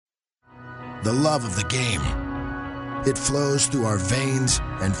the love of the game. It flows through our veins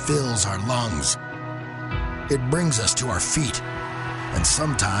and fills our lungs. It brings us to our feet and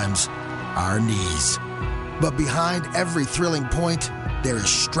sometimes our knees. But behind every thrilling point, there is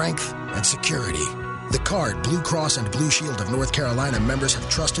strength and security. The card Blue Cross and Blue Shield of North Carolina members have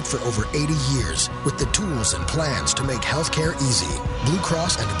trusted for over 80 years with the tools and plans to make healthcare easy. Blue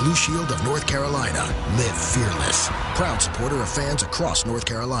Cross and Blue Shield of North Carolina. Live fearless. Proud supporter of fans across North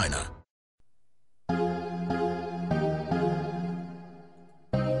Carolina.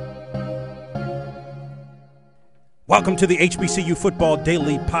 Welcome to the HBCU Football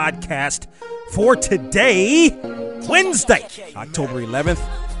Daily Podcast for today, Wednesday, October 11th.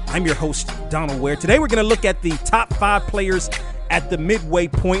 I'm your host, Donald Ware. Today we're going to look at the top 5 players at the midway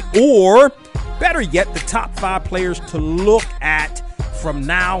point, or better yet, the top 5 players to look at from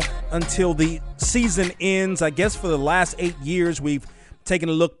now until the season ends. I guess for the last 8 years, we've taken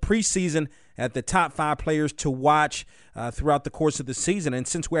a look preseason at the top 5 players to watch throughout the course of the season. And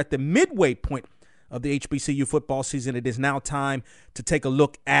since we're at the midway point of the HBCU football season, it is now time to take a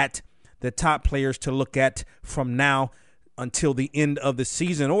look at the top players to look at from now until the end of the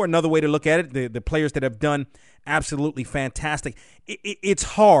season. Or another way to look at it, the players that have done absolutely fantastic. It's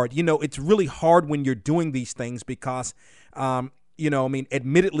hard. It's really hard when you're doing these things because,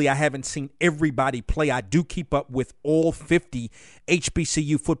 admittedly, I haven't seen everybody play. I do keep up with all 50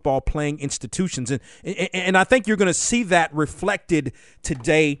 HBCU football playing institutions. And I think you're going to see that reflected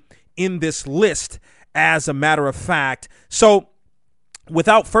today in this list, as a matter of fact. So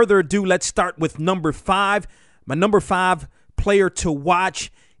without further ado, let's start with number 5. My number 5 player to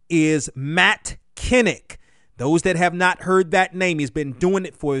watch is Matt Kinnick. Those that have not heard that name, he's been doing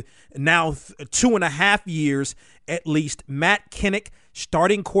it for now 2.5 years at least. Matt Kinnick,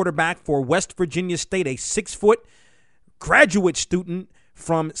 starting quarterback for West Virginia State, a 6-foot graduate student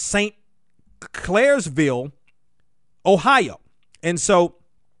from St. Clairsville, Ohio. And so,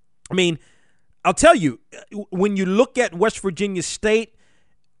 I'll tell you, when you look at West Virginia State,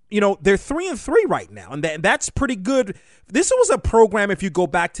 they're 3-3 right now, and that's pretty good. This was a program, if you go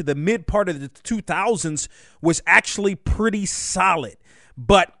back to the mid part of the 2000s, was actually pretty solid,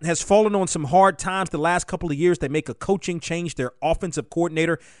 but has fallen on some hard times the last couple of years. They make a coaching change. Their offensive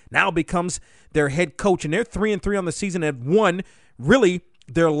coordinator now becomes their head coach, and they're 3-3 on the season and have won, really,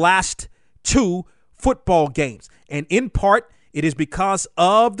 their last 2 football games. And in part, it is because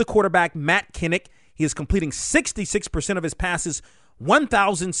of the quarterback, Matt Kinnick. He is completing 66% of his passes,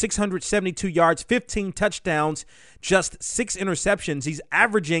 1,672 yards, 15 touchdowns, just 6 interceptions. He's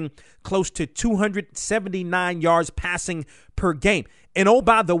averaging close to 279 yards passing per game. And oh,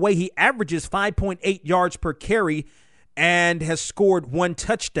 by the way, he averages 5.8 yards per carry and has scored 1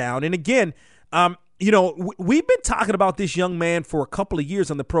 touchdown. And again, we've been talking about this young man for a couple of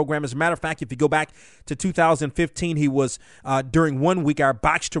years on the program. As a matter of fact, if you go back to 2015, he was, during 1 week, our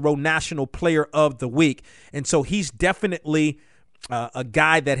Box to Row National Player of the Week. And so he's definitely a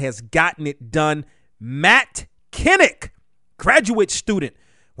guy that has gotten it done. Matt Kinnick, graduate student,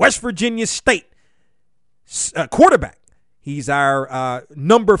 West Virginia State, quarterback. He's our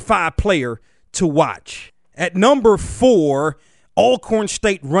number 5 player to watch. At number 4, Alcorn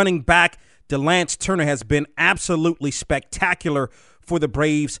State running back Delance Turner has been absolutely spectacular for the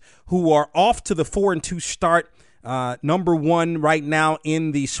Braves, who are off to the 4-2 start. Number 1 right now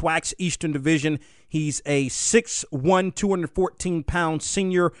in the SWAC's Eastern Division. He's a 6'1", 214-pound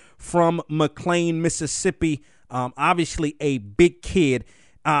senior from McLean, Mississippi. Obviously a big kid.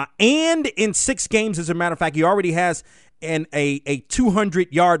 And in 6 games, as a matter of fact, he already has a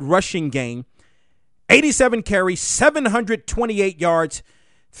 200-yard rushing game, 87 carries, 728 yards,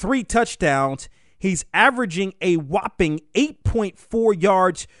 3 touchdowns. He's averaging a whopping 8.4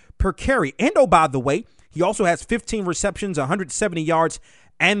 yards per carry. And oh, by the way, he also has 15 receptions, 170 yards,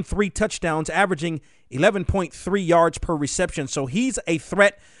 and 3 touchdowns, averaging 11.3 yards per reception. So he's a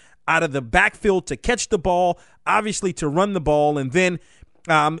threat out of the backfield to catch the ball, obviously to run the ball. And then,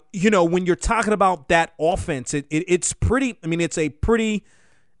 when you're talking about that offense, it's pretty.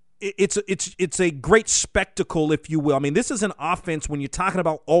 It's a great spectacle, if you will. This is an offense, when you're talking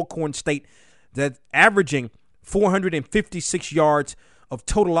about Alcorn State, that's averaging 456 yards of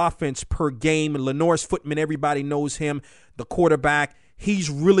total offense per game. Lenoris Footman, everybody knows him, the quarterback. He's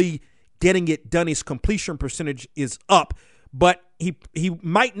really getting it done. His completion percentage is up, but he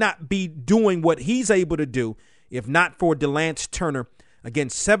might not be doing what he's able to do if not for Delance Turner. Again,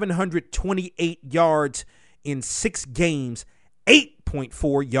 728 yards in 6 games,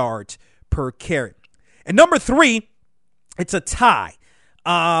 8.4 yards per carry. And number 3, it's a tie.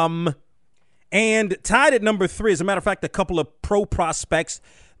 And tied at number 3, as a matter of fact, a couple of pro prospects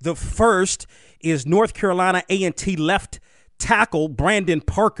The first is North Carolina A&T left tackle Brandon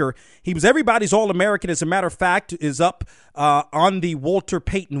Parker. He was everybody's All-American. As a matter of fact, is up on the Walter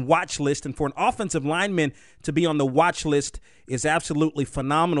Payton watch list. And for an offensive lineman to be on the watch list is absolutely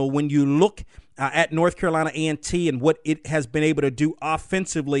phenomenal. When you look at North Carolina A&T and what it has been able to do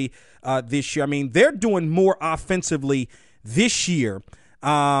offensively this year, I mean, they're doing more offensively this year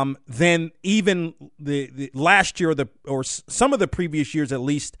than even the last year or some of the previous years, at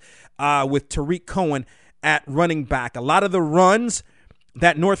least, with Tariq Cohen at running back. A lot of the runs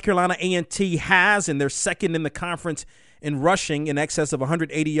that North Carolina A&T has, and they're second in the conference in rushing in excess of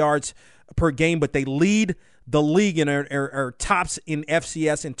 180 yards per game, but they lead the league and are tops in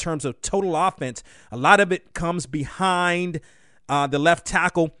FCS in terms of total offense. A lot of it comes behind the left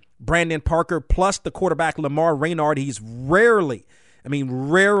tackle, Brandon Parker, plus the quarterback, Lamar Raynard. He's rarely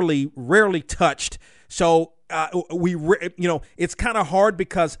touched. So it's kind of hard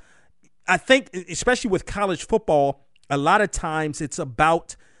because I think, especially with college football, a lot of times it's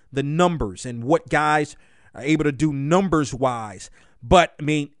about the numbers and what guys are able to do numbers-wise. But, I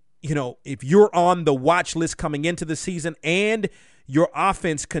mean, if you're on the watch list coming into the season and your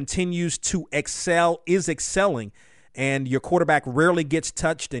offense continues to is excelling, and your quarterback rarely gets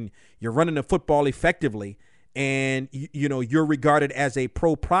touched and you're running the football effectively, and, you're regarded as a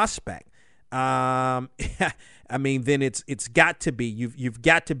pro prospect, I mean, then it's got to be you've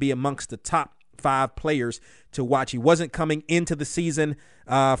got to be amongst the top 5 players to watch. He wasn't coming into the season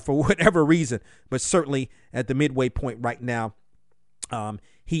for whatever reason, but certainly at the midway point right now,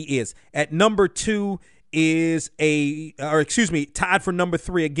 he is. At number 2 tied for number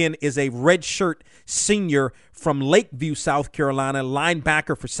 3 again is a redshirt senior from Lakeview, South Carolina,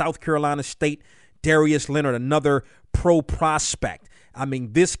 linebacker for South Carolina State, Darius Leonard, another pro prospect. I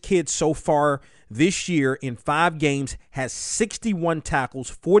mean, this kid so far this year in 5 games has 61 tackles,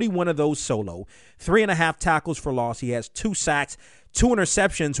 41 of those solo, 3.5 tackles for loss. He has 2 sacks, 2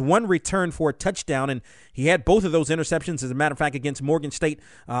 interceptions, 1 return for a touchdown, and he had both of those interceptions, as a matter of fact, against Morgan State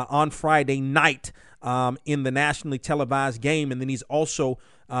on Friday night in the nationally televised game. And then he's also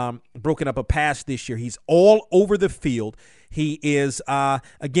broken up a pass this year. He's all over the field. He is,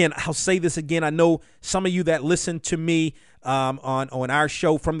 again, I'll say this again. I know some of you that listen to me on our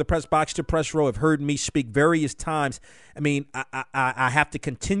show, From the Press Box to Press Row, have heard me speak various times. I mean, I have to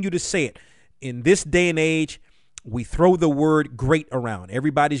continue to say it. In this day and age, we throw the word great around.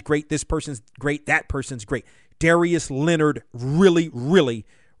 Everybody's great. This person's great. That person's great. Darius Leonard really, really,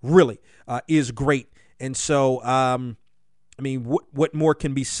 really is great. And so, I mean, what more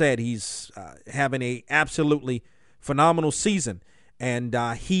can be said? He's having a absolutely phenomenal season, and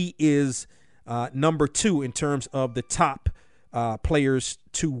he is number 2 in terms of the top players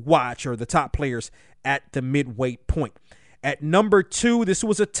to watch, or the top players at the midway point. At number 2, this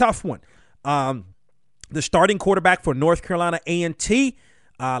was a tough one. The starting quarterback for North Carolina A&T,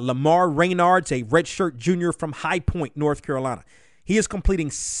 Lamar Raynard's a redshirt junior from High Point, North Carolina. He is completing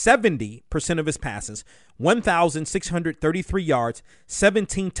 70% of his passes, 1,633 yards,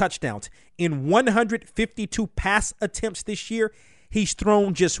 17 touchdowns. In 152 pass attempts this year, he's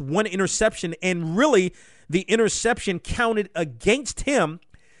thrown just 1 interception, and really the interception counted against him.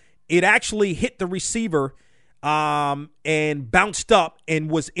 It actually hit the receiver and bounced up and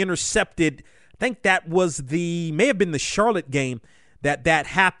was intercepted. I think that may have been the Charlotte game that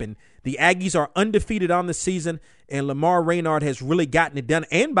happened. The Aggies are undefeated on the season, and Lamar Raynard has really gotten it done.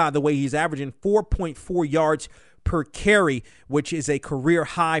 And by the way, he's averaging 4.4 yards per carry, which is a career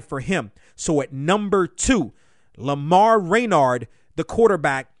high for him. So at number 2, Lamar Raynard, the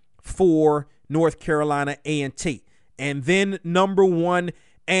quarterback for North Carolina A&T. And then number 1,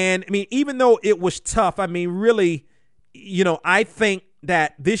 and I mean, even though it was tough, I mean, really, I think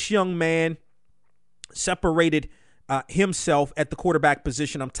that this young man separated himself at the quarterback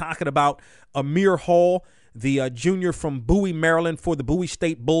position. I'm talking about Amir Hall, the junior from Bowie, Maryland, for the Bowie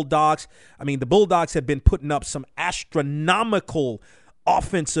State Bulldogs. I mean, the Bulldogs have been putting up some astronomical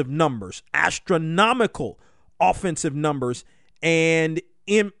offensive numbers, and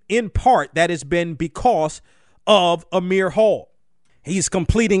in part that has been because of Amir Hall. He's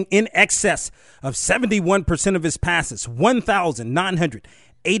completing in excess of 71% of his passes,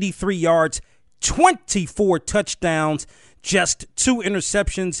 1,983 yards, 24 touchdowns, just 2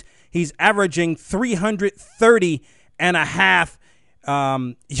 interceptions. He's averaging 330 and a half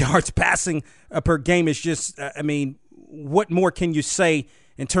yards passing per game. Is just, I mean, what more can you say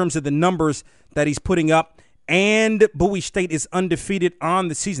in terms of the numbers that he's putting up? And Bowie State is undefeated on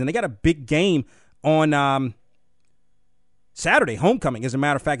the season. They got a big game on Saturday, homecoming. As a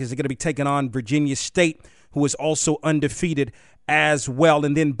matter of fact, is going to be taking on Virginia State, who is also undefeated as well.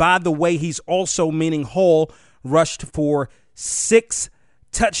 And then, by the way, he's also, meaning Hall, rushed for 6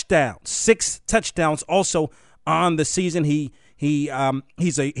 touchdowns. 6 touchdowns also on the season. He's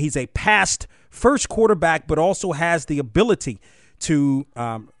a past first quarterback, but also has the ability to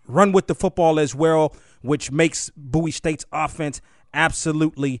run with the football as well, which makes Bowie State's offense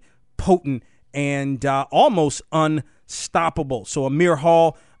absolutely potent and almost unstoppable. So Amir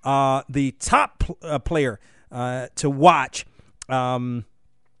Hall, the top player to watch, well,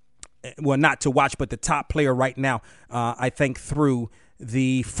 not to watch, but the top player right now, I think, through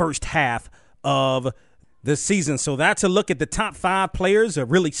the first half of the season. So that's a look at the top 5 players,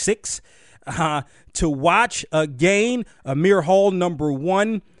 really 6, to watch. Again, Amir Hall, number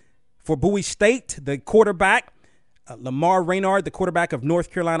 1 for Bowie State, the quarterback. Lamar Raynard, the quarterback of North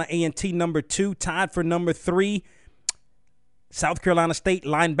Carolina A&T, number 2, tied for number 3. South Carolina State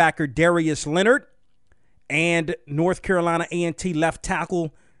linebacker Darius Leonard, and North Carolina A&T left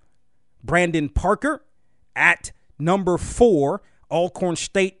tackle Brandon Parker at number 4. Alcorn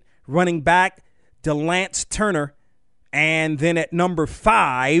State running back DeLance Turner, and then at number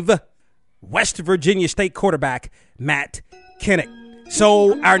 5, West Virginia State quarterback Matt Kinnick.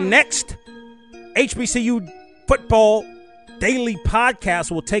 So our next HBCU Football Daily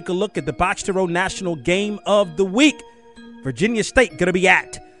podcast will take a look at the Box to Row National Game of the Week. Virginia State going to be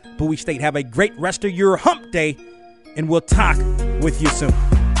at Bowie State. Have a great rest of your hump day, and we'll talk with you soon.